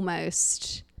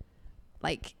almost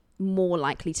like more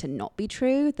likely to not be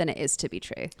true than it is to be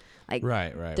true. Like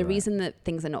the reason that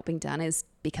things are not being done is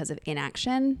because of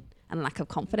inaction and lack of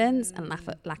confidence and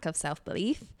lack of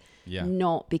self-belief,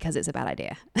 not because it's a bad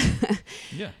idea.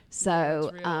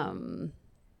 So,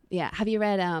 have you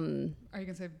read Are you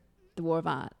gonna say The War of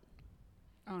Art?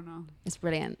 Oh no, it's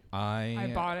brilliant.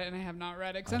 I bought it and I have not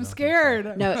read it because I'm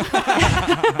scared. No,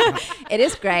 it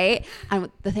is great. And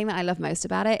the thing that I love most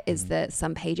about it is that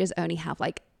some pages only have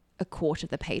like a quarter of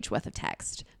the page worth of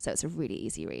text, so it's a really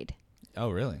easy read.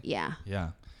 Oh really? Yeah.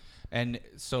 And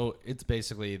so it's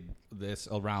basically this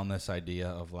idea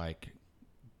of like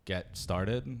get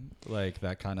started, like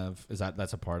that kind of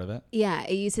that's a part of it. Yeah,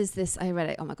 it uses this, I read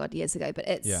it years ago, but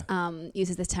it's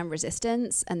uses this term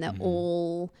resistance, and they're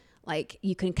all like,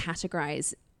 you can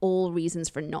categorize all reasons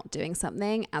for not doing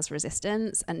something as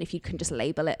resistance, and if you can just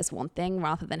label it as one thing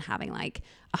rather than having like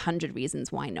 100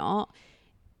 reasons why not,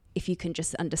 if you can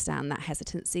just understand that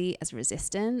hesitancy as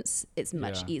resistance, it's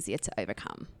much easier to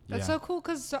overcome. That's so cool,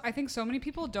 because I think so many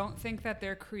people don't think that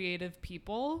they're creative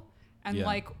people. And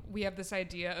like, we have this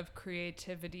idea of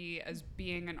creativity as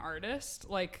being an artist.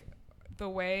 Like, the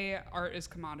way art is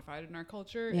commodified in our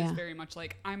culture is very much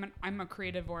like, I'm a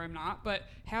creative or I'm not. But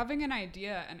having an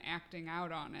idea and acting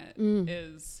out on it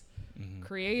is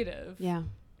creative. Yeah.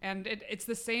 And it's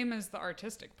the same as the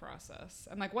artistic process.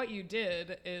 And like, what you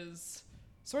did is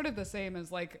sort of the same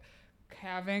as like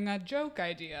having a joke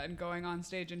idea and going on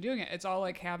stage and doing it. It's all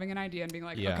like having an idea and being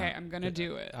like, Yeah. okay, I'm going to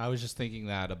do it. I was just thinking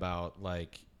that about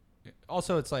like,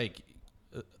 also it's like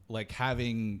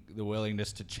having the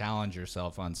willingness to challenge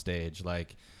yourself on stage,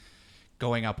 like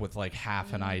going up with like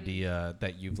half an idea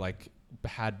that you've like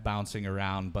had bouncing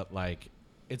around, but like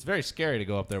it's very scary to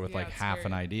go up there with like half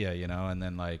an idea, you know, and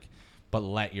then like, but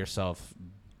let yourself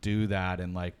do that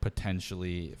and like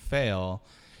potentially fail.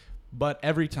 But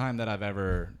every time that I've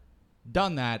ever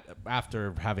done that,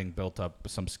 after having built up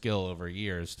some skill over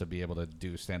years to be able to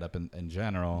do stand up in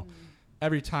general,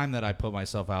 every time that I put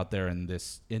myself out there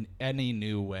in any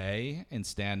new way in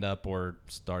stand up or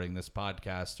starting this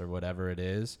podcast or whatever it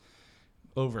is,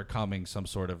 overcoming some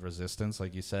sort of resistance,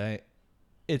 like you say,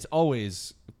 it's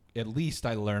always, at least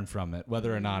I learn from it,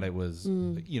 whether or not it was,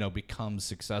 you know, becomes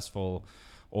successful,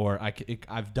 or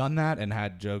I've done that and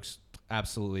had jokes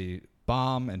absolutely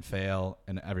bomb and fail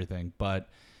and everything, but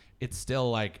it's still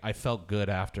like I felt good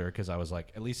after, because I was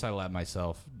like, at least I let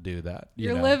myself do that.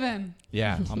 You're know? living.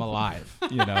 Yeah, I'm alive.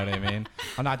 You know what I mean?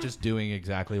 I'm not just doing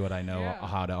exactly what I know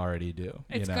how to already do.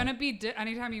 It's going to be,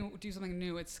 anytime you do something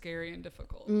new, it's scary and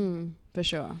difficult. For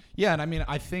sure. Yeah, and I mean,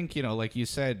 I think, you know, like you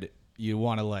said, you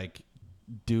want to like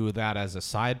do that as a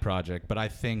side project, but I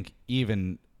think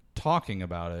even talking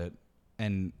about it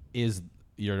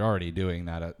you're already doing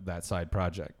that side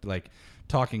project, like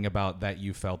talking about that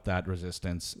you felt that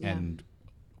resistance and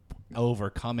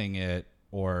overcoming it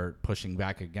or pushing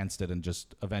back against it and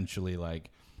just eventually like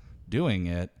doing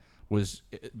it was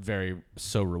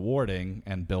so rewarding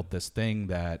and built this thing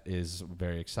that is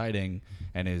very exciting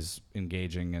and is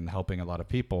engaging and helping a lot of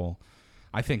people.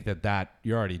 I think that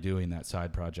you're already doing that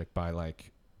side project by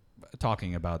like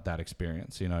talking about that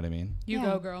experience. You know what I mean? You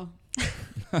go, girl.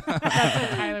 That's what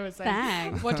Tyler was saying.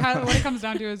 Thanks. What it comes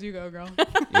down to is you go, girl.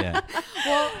 Yeah.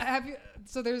 Well,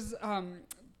 so there's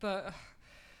the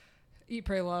Eat,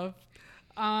 Pray, Love.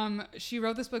 She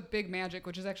wrote this book, Big Magic,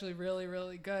 which is actually really,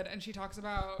 really good. And she talks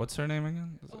about... What's her name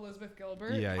again? Elizabeth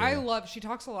Gilbert. Yeah. She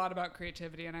talks a lot about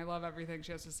creativity, and I love everything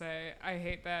she has to say. I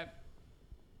hate that.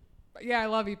 Yeah, I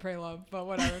love Eat, Pray, Love, but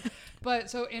whatever. But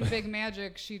so in Big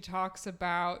Magic, she talks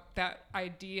about that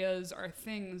ideas are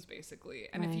things, basically.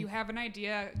 And if you have an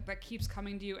idea that keeps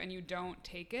coming to you and you don't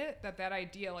take it, that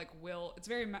idea like it's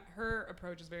very, her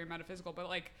approach is very metaphysical, but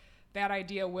like that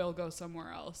idea will go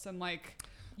somewhere else. And like,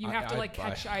 you have to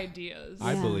catch ideas.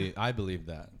 I believe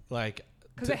that. Like,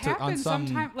 because it happens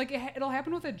sometimes. Like it'll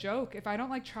happen with a joke. If I don't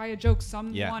like try a joke,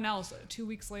 someone else 2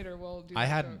 weeks later will do. I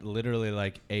had literally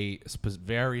like a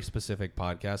very specific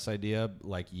podcast idea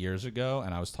like years ago,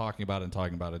 and I was talking about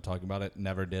it,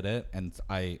 never did it, and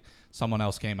someone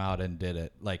else came out and did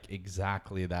it, like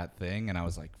exactly that thing, and I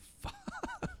was like, fuck.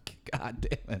 God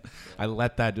damn it. I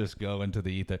let that just go into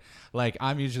the ether. Like,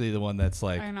 I'm usually the one that's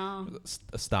like, I know.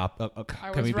 Stop.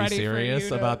 Can we be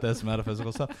serious about this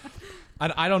metaphysical stuff?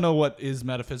 I don't know what is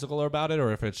metaphysical about it,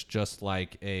 or if it's just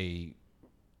like a,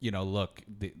 you know, look,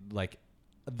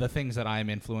 the things that I'm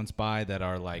influenced by that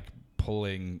are like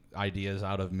pulling ideas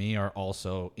out of me are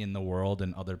also in the world,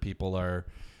 and other people are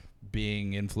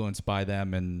being influenced by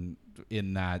them, and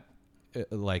in that,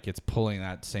 like, it's pulling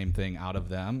that same thing out of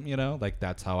them, you know, like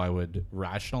that's how I would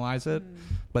rationalize it.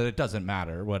 But it doesn't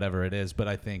matter, whatever it is. But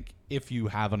I think if you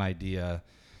have an idea,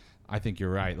 I think you're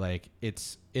right. Like,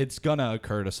 it's gonna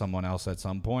occur to someone else at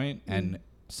some point, and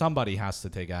somebody has to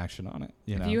take action on it.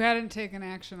 You know, if you hadn't taken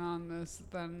action on this,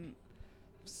 then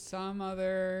some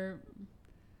other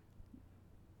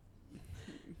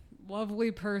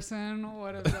lovely person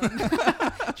would have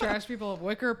done trash people of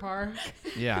Wicker Park.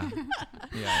 Yeah.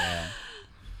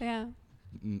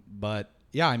 But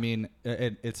yeah, I mean,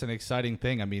 it's an exciting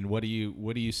thing. I mean, what do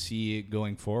you see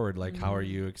going forward? Like, how are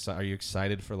you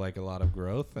excited for like a lot of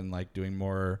growth and like doing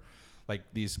more like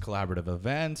these collaborative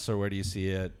events, or where do you see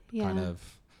it kind of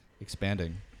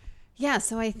expanding? Yeah,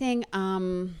 so I think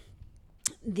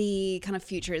the kind of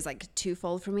future is like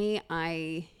twofold for me.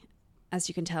 I, as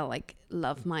you can tell, like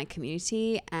love my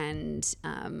community, and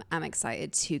I'm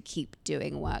excited to keep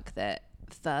doing work that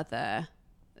further,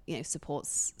 you know,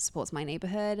 supports my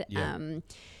neighborhood. Yeah.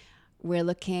 We're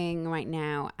looking right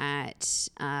now at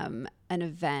an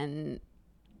event.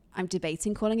 I'm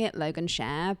debating calling it Logan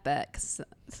Share, but 'cause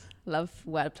love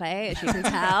wordplay, as you can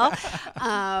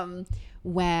tell.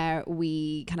 Where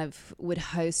we kind of would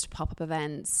host pop-up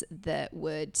events that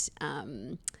would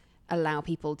allow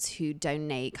people to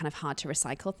donate kind of hard to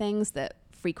recycle things that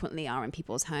frequently are in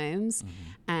people's homes,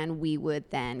 and we would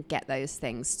then get those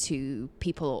things to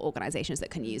people or organizations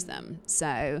that can use them.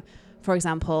 So for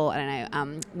example, I don't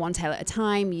know, One Tail at a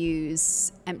Time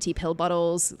use empty pill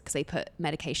bottles because they put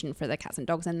medication for the cats and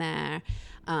dogs in there,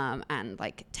 and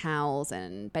like towels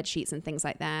and bed sheets and things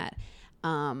like that.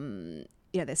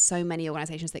 There's so many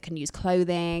organizations that can use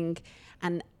clothing,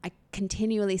 and I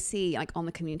continually see like on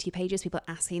the community pages people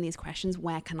asking these questions: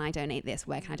 where can I donate this,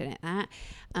 where can I donate that?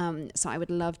 So I would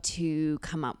love to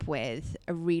come up with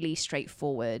a really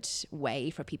straightforward way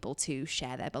for people to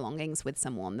share their belongings with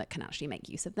someone that can actually make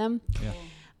use of them.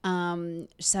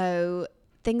 So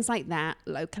things like that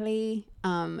locally.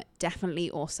 Definitely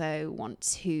also want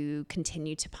to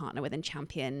continue to partner with and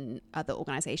champion other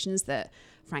organizations that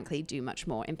frankly do much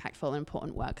more impactful and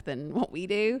important work than what we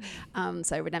do.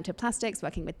 So Redemptive Plastics,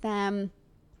 working with them,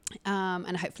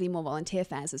 and hopefully more volunteer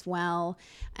fairs as well.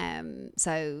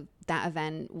 So that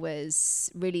event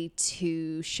was really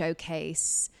to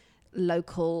showcase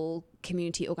local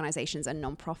community organizations and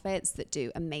nonprofits that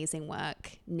do amazing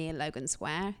work near Logan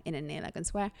Square,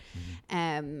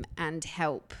 and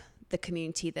help the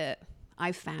community that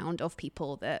I've found of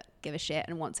people that give a shit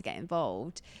and want to get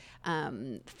involved,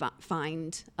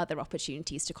 find other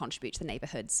opportunities to contribute to the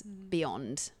neighborhoods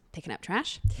beyond picking up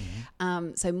trash.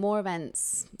 So more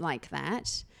events like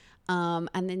that.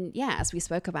 And then, as we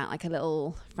spoke about, like a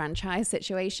little franchise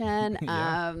situation,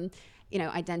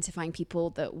 identifying people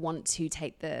that want to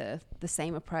take the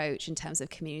same approach in terms of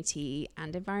community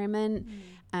and environment,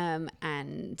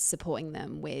 and supporting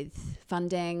them with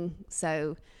funding.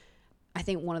 So I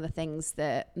think one of the things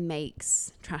that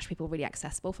makes Trash People really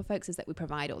accessible for folks is that we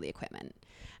provide all the equipment.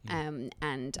 And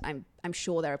I'm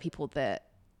sure there are people that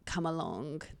come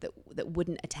along that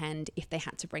wouldn't attend if they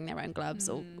had to bring their own gloves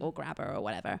or grabber or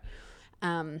whatever.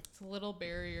 It's little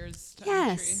barriers to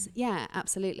entry. Yeah,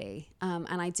 absolutely.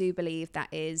 And I do believe that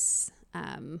is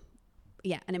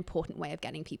an important way of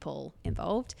getting people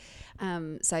involved.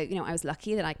 So I was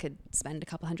lucky that I could spend a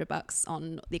couple $100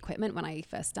 on the equipment when I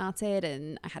first started,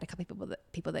 and I had a couple of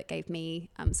people that gave me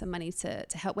some money to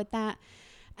help with that.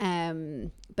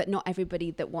 But not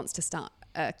everybody that wants to start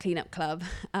a cleanup club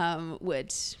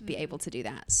would be able to do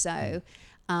that. So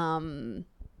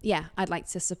I'd like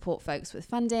to support folks with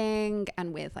funding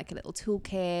and with like a little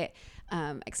toolkit,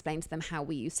 explain to them how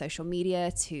we use social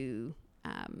media to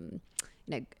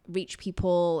reach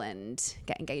people and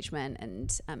get engagement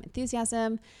and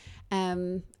enthusiasm,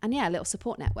 and a little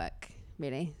support network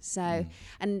really. So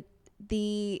and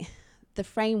the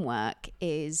framework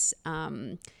is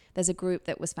there's a group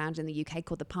that was founded in the UK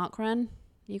called the Park Run.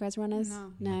 You guys runners?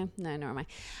 No, nor am I.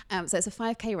 So it's a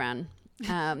 5K run.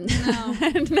 No,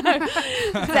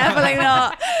 definitely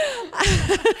not.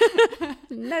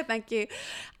 No, thank you.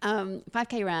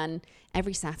 5K run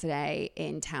every Saturday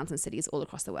in towns and cities all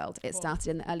across the world. It started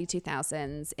in the early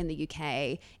 2000s in the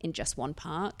UK in just one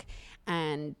park,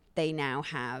 and they now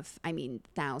have,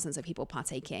 thousands of people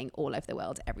partaking all over the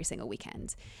world every single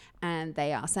weekend. And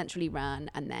they are centrally run,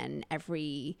 and then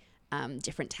every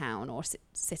different town or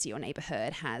city or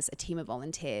neighborhood has a team of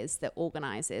volunteers that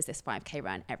organizes this 5K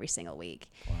run every single week.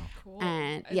 Wow. Cool.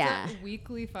 And It's a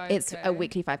weekly 5K. It's a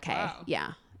weekly 5K. Wow.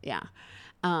 Yeah.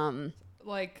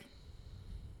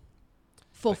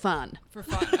 For fun. For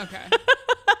fun. Okay.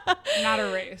 Not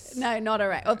a race. No, not a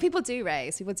race. Well, people do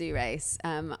race.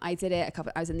 I did it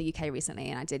I was in the UK recently,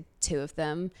 and I did 2 of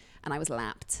them, and I was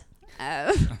lapped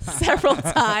several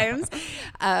times.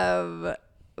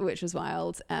 Which was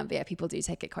wild. But people do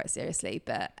take it quite seriously,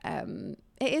 but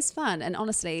it is fun. And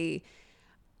honestly,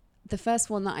 the first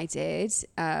one that I did,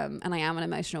 and I am an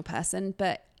emotional person,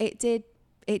 but it did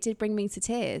bring me to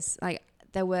tears. Like,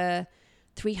 there were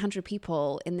 300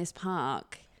 people in this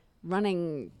park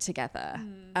running together.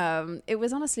 It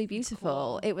was honestly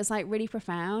beautiful. Cool. It was like really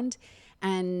profound.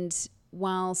 And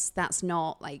whilst that's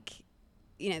not like,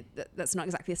 that's not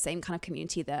exactly the same kind of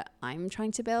community that I'm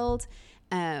trying to build,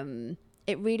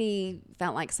 it really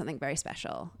felt like something very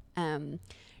special.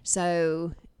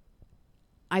 So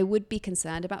I would be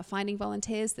concerned about finding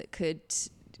volunteers that could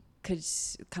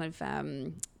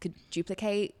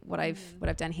duplicate what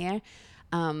I've done here.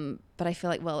 But I feel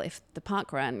like, well, if the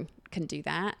park run can do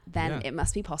that, then it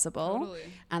must be possible. Totally.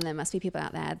 And there must be people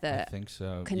out there that I think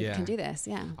so. can do this.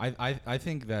 Yeah. I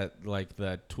think that like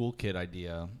the toolkit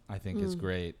idea is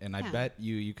great. And I bet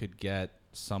you could get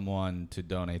someone to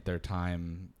donate their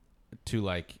time to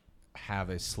like have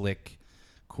a slick,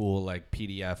 cool like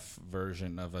PDF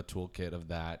version of a toolkit of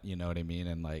that, you know what I mean?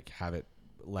 And like have it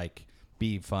like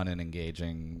be fun and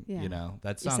engaging. Yeah. You know,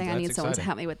 that You're sounds. saying I need That's someone to exciting.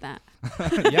 help me with that.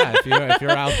 Yeah, if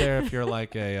you're out there, if you're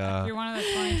like a You're one of the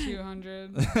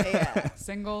 2,200 Yeah.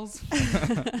 singles.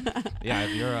 yeah,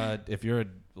 if you're a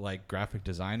like graphic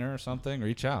designer or something,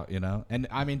 reach out. You know, and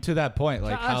I mean to that point,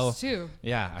 like To how us too.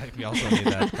 yeah, we also need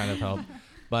that kind of help.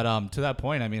 But to that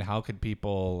point, I mean, how could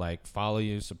people like follow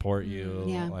you, support you,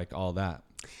 Yeah. like all that?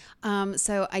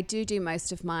 So I do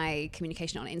most of my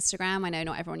communication on Instagram. I know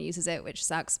not everyone uses it, which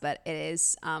sucks, but it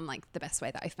is like the best way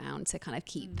that I found to kind of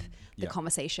keep the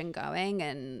conversation going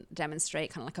and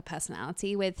demonstrate kind of like a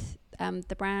personality with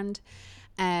the brand.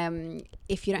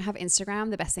 If you don't have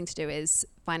Instagram, the best thing to do is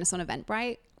find us on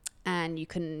Eventbrite and you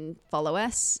can follow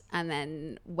us. And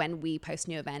then when we post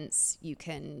new events,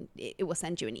 it will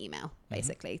send you an email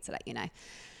basically to let you know.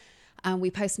 We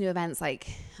post new events like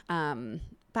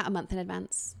about a month in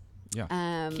advance.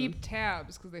 Yeah. Keep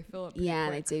tabs because they fill up. Yeah,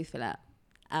 quick. they do fill up.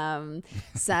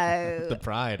 So The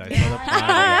pride. I saw the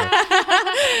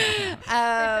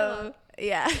pride.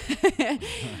 yeah.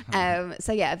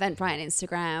 So yeah, Eventbrite and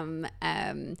Instagram.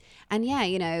 And yeah,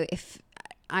 you know, if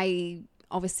I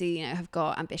obviously, you know, have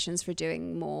got ambitions for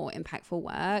doing more impactful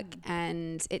work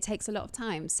and it takes a lot of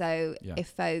time. So if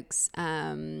folks,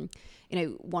 you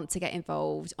know, want to get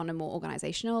involved on a more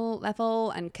organizational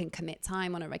level and can commit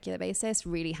time on a regular basis,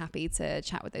 really happy to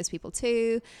chat with those people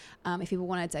too. If people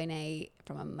want to donate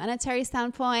from a monetary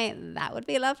standpoint, that would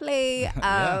be lovely.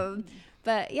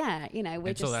 But yeah, you know,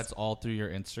 so that's all through your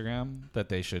Instagram that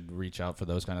they should reach out for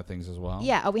those kind of things as well.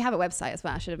 Yeah. Oh, we have a website as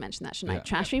well. I should have mentioned that, shouldn't I?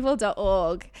 Yeah.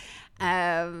 Trashpeople.org.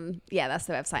 Yeah, that's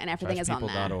the website and everything is on there.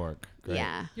 Trashpeople.org. Great.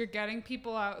 Yeah. You're getting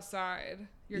people outside.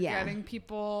 You're Yeah. getting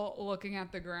people looking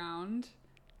at the ground,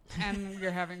 and you're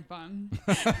having fun.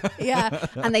 Yeah.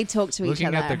 And they talk to each Looking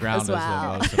other at the ground as is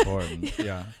well. the most important.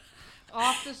 Yeah.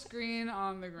 Off the screen,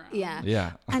 on the ground. Yeah.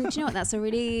 Yeah. And do you know what? That's a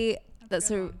really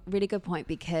good good point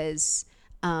because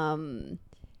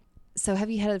so have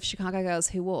you heard of Chicago Girls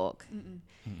Who Walk?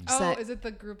 Oh, So- is it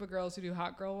the group of girls who do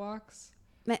hot girl walks?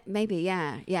 Maybe,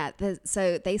 yeah.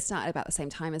 So they started about the same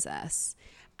time as us.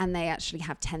 And they actually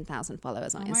have 10,000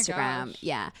 followers on Oh my Instagram. gosh.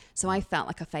 Yeah. So I felt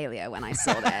like a failure when I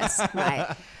saw this.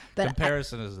 Right. But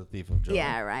Comparison is the thief of joy.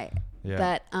 yeah, right. Yeah.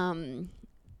 But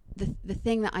the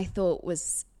thing that I thought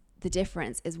was the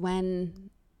difference is when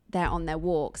they're on their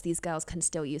walks, these girls can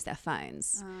still use their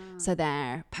phones. So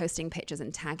they're posting pictures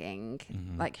and tagging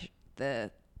like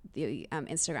the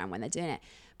Instagram when they're doing it.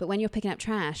 But when you're picking up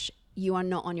trash, you are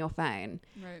not on your phone.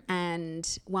 Right. And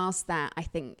whilst that I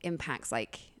think impacts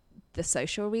like the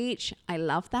social reach, I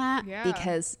love that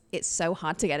because it's so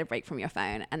hard to get a break from your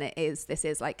phone. And this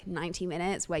is like 90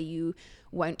 minutes where you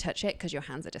won't touch it because your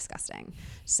hands are disgusting.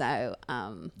 So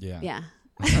yeah.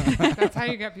 That's how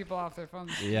you get people off their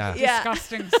phones. Yeah.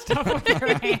 Disgusting stuff with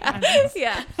your hands.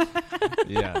 Yeah.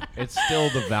 Yeah. It's still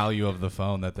the value of the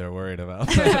phone that they're worried about.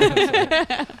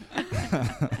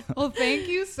 Well, thank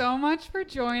you so much for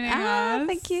joining us.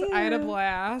 Thank you. I had a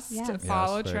blast. Yes.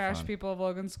 Follow Yes, very Trash fun. People of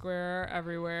Logan Square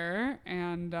everywhere.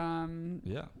 And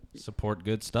Yeah. Support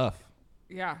good stuff.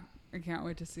 yeah, I can't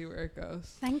wait to see where it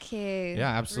goes. Thank you. Yeah,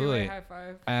 absolutely. Relay high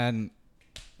five. And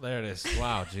there it is.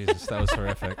 Wow, Jesus, that was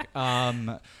horrific.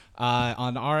 On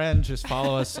our end, just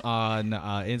follow us on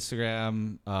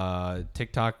Instagram,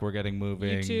 TikTok. We're getting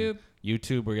moving.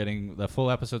 YouTube. We're getting the full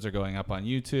episodes are going up on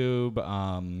YouTube.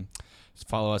 Just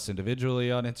follow us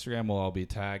individually on Instagram. We'll all be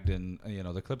tagged in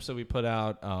the clips that we put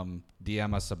out.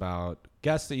 DM us about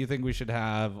guests that you think we should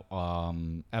have,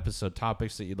 episode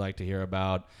topics that you'd like to hear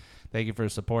about. Thank you for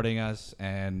supporting us,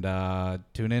 and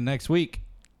tune in next week.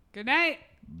 Good night.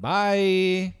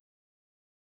 Bye.